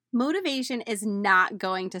Motivation is not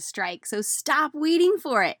going to strike, so stop waiting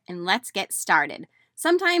for it and let's get started.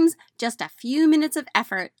 Sometimes just a few minutes of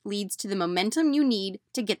effort leads to the momentum you need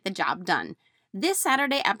to get the job done. This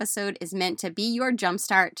Saturday episode is meant to be your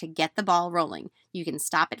jumpstart to get the ball rolling. You can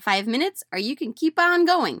stop at 5 minutes or you can keep on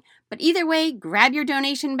going. But either way, grab your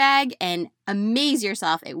donation bag and amaze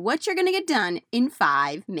yourself at what you're going to get done in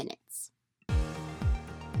 5 minutes.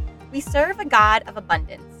 We serve a God of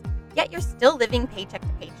abundance, yet you're still living paycheck to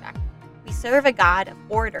paycheck. We serve a God of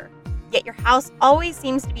order, yet your house always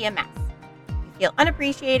seems to be a mess. You feel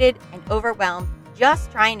unappreciated and overwhelmed just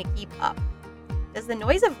trying to keep up. Does the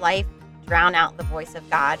noise of life drown out the voice of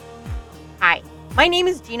God? Hi, my name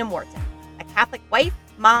is Gina Morton, a Catholic wife,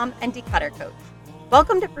 mom, and declutter coach.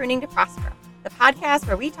 Welcome to Pruning to Prosper, the podcast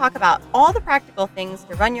where we talk about all the practical things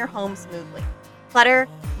to run your home smoothly. Clutter,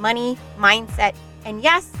 money, mindset, and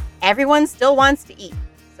yes, everyone still wants to eat,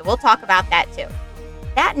 so we'll talk about that too.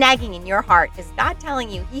 That nagging in your heart is God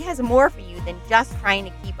telling you He has more for you than just trying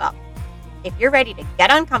to keep up. If you're ready to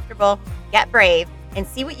get uncomfortable, get brave, and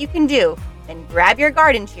see what you can do, then grab your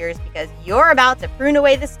garden shears because you're about to prune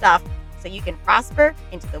away the stuff so you can prosper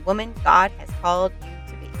into the woman God has called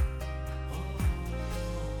you to be.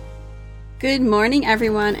 Good morning,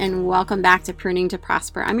 everyone, and welcome back to Pruning to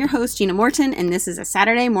Prosper. I'm your host, Gina Morton, and this is a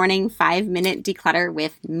Saturday morning 5-minute declutter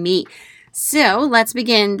with me. So let's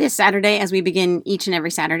begin this Saturday, as we begin each and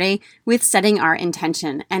every Saturday, with setting our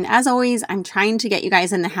intention. And as always, I'm trying to get you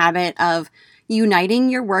guys in the habit of uniting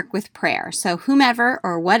your work with prayer. So whomever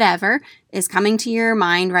or whatever is coming to your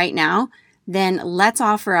mind right now, then let's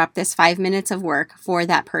offer up this 5 minutes of work for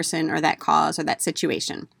that person or that cause or that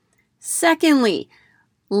situation. Secondly,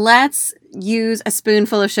 let's use a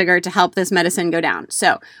spoonful of sugar to help this medicine go down.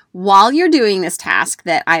 So while you're doing this task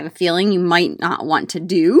that I have a feeling you might not want to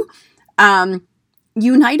do,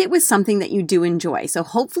 unite it with something that you do enjoy. So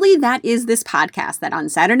hopefully that is this podcast, that on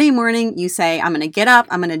Saturday morning you say, I'm going to get up,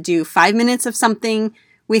 I'm going to do 5 minutes of something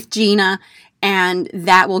with Gina, and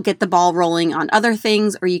that will get the ball rolling on other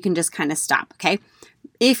things, or you can just kind of stop, okay?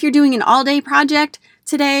 If you're doing an all-day project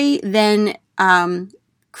today, then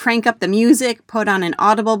crank up the music, put on an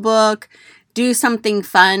Audible book, do something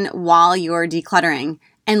fun while you're decluttering.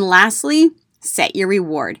 And lastly, set your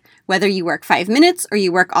reward. Whether you work 5 minutes or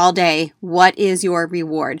you work all day, what is your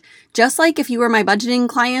reward? Just like if you were my budgeting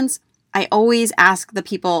clients, I always ask the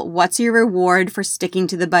people, what's your reward for sticking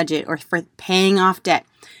to the budget or for paying off debt?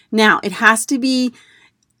 Now, it has to be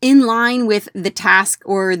in line with the task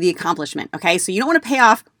or the accomplishment, okay? So you don't want to pay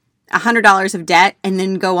off $100 of debt and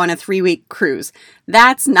then go on a 3-week cruise.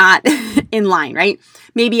 That's not in line, right?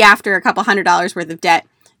 Maybe after a couple $100 worth of debt,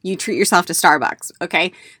 you treat yourself to Starbucks,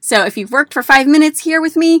 okay? So if you've worked for 5 minutes here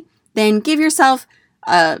with me, then give yourself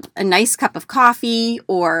a nice cup of coffee,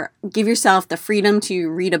 or give yourself the freedom to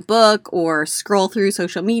read a book or scroll through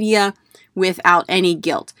social media without any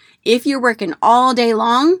guilt. If you're working all day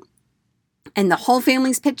long and the whole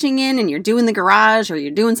family's pitching in and you're doing the garage or you're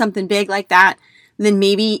doing something big like that, then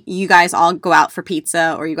maybe you guys all go out for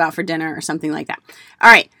pizza or you go out for dinner or something like that. All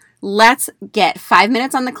right, let's get 5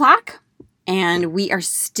 minutes on the clock. And we are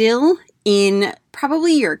still in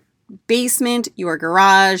probably your basement, your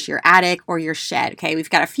garage, your attic, or your shed. Okay, we've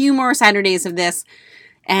got a few more Saturdays of this.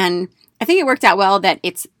 And I think it worked out well that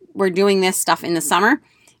we're doing this stuff in the summer,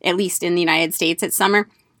 at least in the United States, it's summer.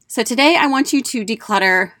 So today I want you to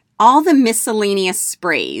declutter all the miscellaneous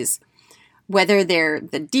sprays, whether they're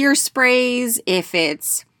the deer sprays, if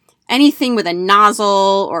it's anything with a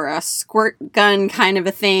nozzle or a squirt gun kind of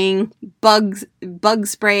a thing, bug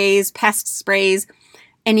sprays, pest sprays,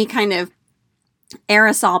 any kind of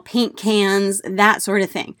aerosol paint cans, that sort of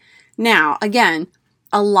thing. Now, again,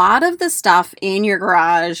 a lot of the stuff in your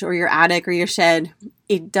garage or your attic or your shed,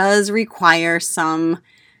 it does require some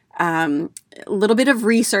little bit of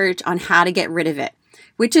research on how to get rid of it,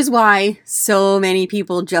 which is why so many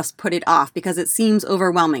people just put it off because it seems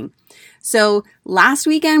overwhelming. So last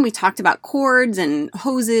weekend, we talked about cords and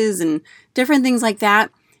hoses and different things like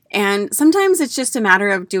that. And sometimes it's just a matter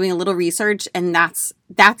of doing a little research, and that's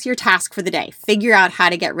your task for the day. Figure out how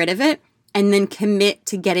to get rid of it and then commit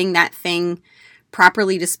to getting that thing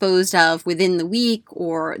properly disposed of within the week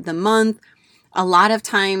or the month. A lot of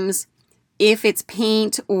times, if it's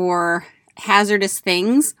paint or hazardous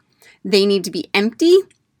things, they need to be empty.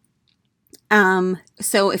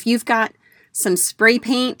 So if you've got some spray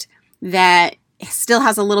paint that still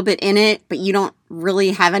has a little bit in it, but you don't really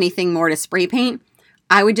have anything more to spray paint,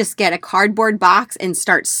 I would just get a cardboard box and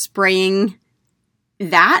start spraying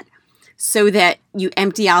that so that you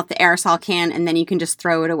empty out the aerosol can and then you can just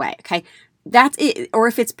throw it away, okay? That's it. Or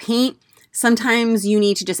if it's paint, Sometimes you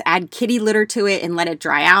need to just add kitty litter to it and let it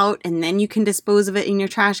dry out, and then you can dispose of it in your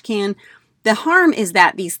trash can. The harm is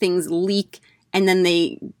that these things leak and then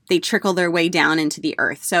they trickle their way down into the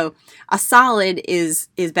earth. So a solid is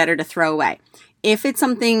better to throw away. If it's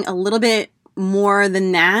something a little bit more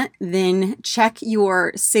than that, then check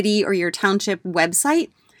your city or your township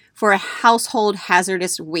website for a household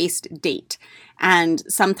hazardous waste date. And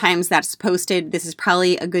sometimes that's posted. This is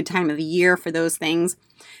probably a good time of the year for those things.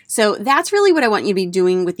 So that's really what I want you to be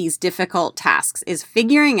doing with these difficult tasks, is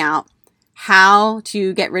figuring out how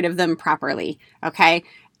to get rid of them properly, okay?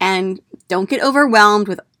 And don't get overwhelmed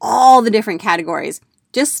with all the different categories.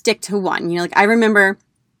 Just stick to one. Like I remember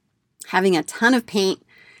having a ton of paint,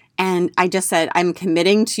 and I just said, I'm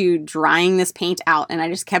committing to drying this paint out. And I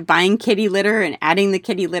just kept buying kitty litter and adding the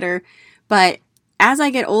kitty litter. But as I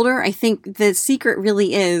get older, I think the secret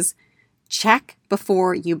really is check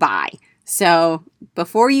before you buy. So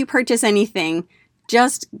before you purchase anything,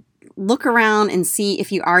 just look around and see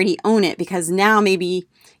if you already own it, because now maybe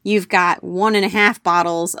you've got 1.5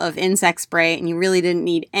 bottles of insect spray and you really didn't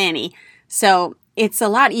need any. So it's a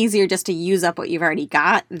lot easier just to use up what you've already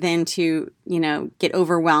got than to, get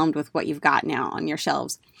overwhelmed with what you've got now on your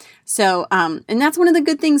shelves. So, and that's one of the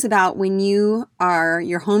good things about when your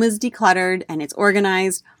home is decluttered and it's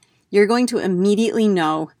organized, you're going to immediately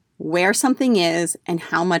know where something is and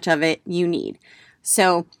how much of it you need.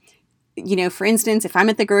 So, for instance, if I'm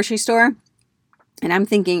at the grocery store and I'm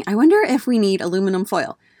thinking, I wonder if we need aluminum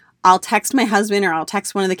foil, I'll text my husband or I'll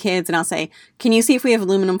text one of the kids and I'll say, can you see if we have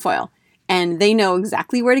aluminum foil? And they know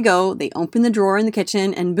exactly where to go. They open the drawer in the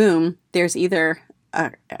kitchen and boom, there's either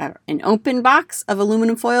an open box of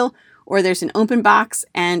aluminum foil or there's an open box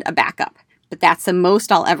and a backup. But that's the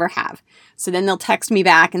most I'll ever have. So then they'll text me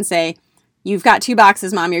back and say, you've got 2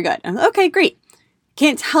 boxes, Mom, you're good. I'm like, okay, great.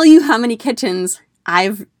 Can't tell you how many kitchens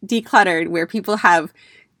I've decluttered where people have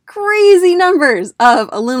crazy numbers of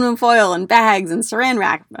aluminum foil and bags and saran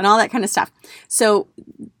wrap and all that kind of stuff. So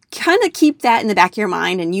kind of keep that in the back of your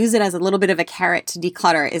mind and use it as a little bit of a carrot to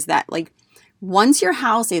declutter, is that like once your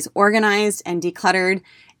house is organized and decluttered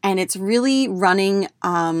and it's really running,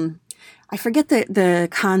 I forget the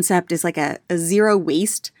concept is like a zero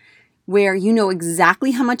waste, where you know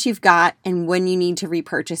exactly how much you've got and when you need to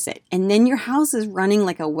repurchase it. And then your house is running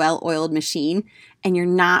like a well-oiled machine and you're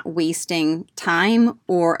not wasting time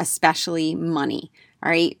or especially money.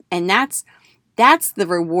 All right. And that's the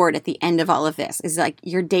reward at the end of all of this, is like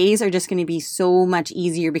your days are just going to be so much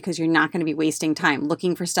easier because you're not going to be wasting time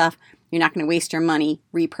looking for stuff. You're not going to waste your money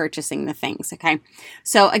repurchasing the things. Okay.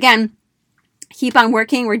 So again, keep on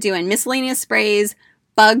working. We're doing miscellaneous sprays,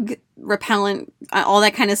 bug repellent, all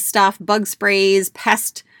that kind of stuff, bug sprays,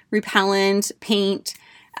 pest repellent, paint.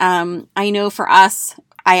 I know for us,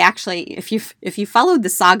 I actually, if you followed the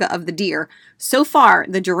saga of the deer, so far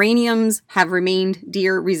the geraniums have remained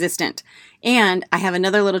deer resistant. And I have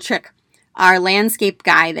another little trick. Our landscape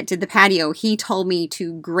guy that did the patio, he told me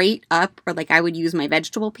to grate up, or like I would use my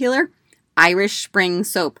vegetable peeler, Irish Spring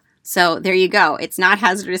soap. So there you go. It's not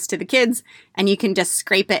hazardous to the kids and you can just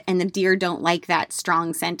scrape it, and the deer don't like that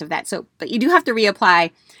strong scent of that soap. But you do have to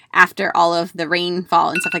reapply after all of the rainfall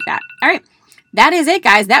and stuff like that. All right. That is it,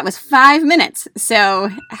 guys. That was 5 minutes. So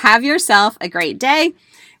have yourself a great day.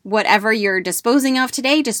 Whatever you're disposing of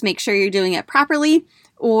today, just make sure you're doing it properly.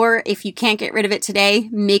 Or if you can't get rid of it today,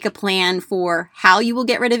 make a plan for how you will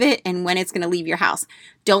get rid of it and when it's going to leave your house.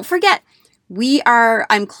 Don't forget,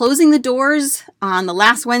 I'm closing the doors on the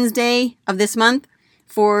last Wednesday of this month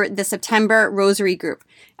for the September Rosary group.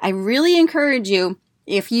 I really encourage you,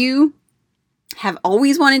 if you have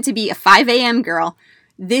always wanted to be a 5 a.m. girl,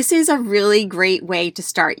 this is a really great way to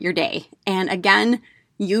start your day. And again,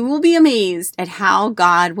 you will be amazed at how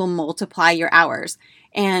God will multiply your hours.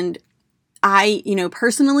 And I,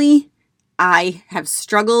 personally, I have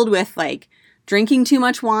struggled with like drinking too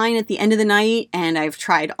much wine at the end of the night, and I've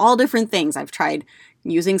tried all different things. I've tried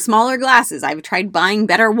using smaller glasses. I've tried buying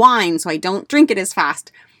better wine so I don't drink it as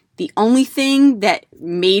fast. The only thing that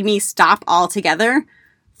made me stop altogether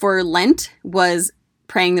for Lent was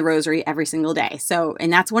praying the rosary every single day. So,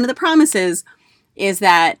 and that's one of the promises, is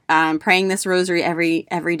that praying this rosary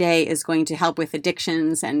every day is going to help with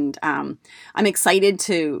addictions. And I'm excited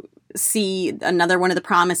to see another one of the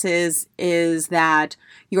promises is that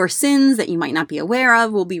your sins that you might not be aware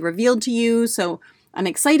of will be revealed to you. So I'm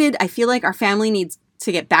excited. I feel like our family needs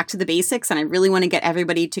to get back to the basics, and I really want to get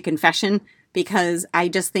everybody to confession, because I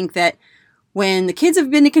just think that when the kids have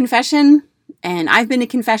been to confession, And I've been to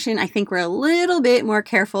confession. I think we're a little bit more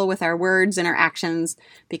careful with our words and our actions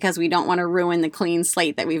because we don't want to ruin the clean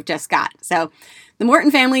slate that we've just got. So the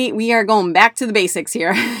Morton family, we are going back to the basics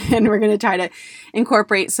here, and we're going to try to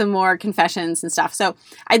incorporate some more confessions and stuff. So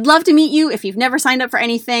I'd love to meet you if you've never signed up for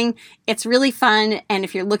anything. It's really fun. And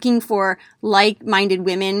if you're looking for like-minded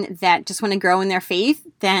women that just want to grow in their faith,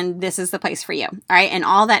 then this is the place for you. All right. And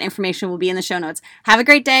all that information will be in the show notes. Have a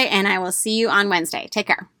great day, and I will see you on Wednesday. Take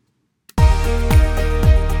care.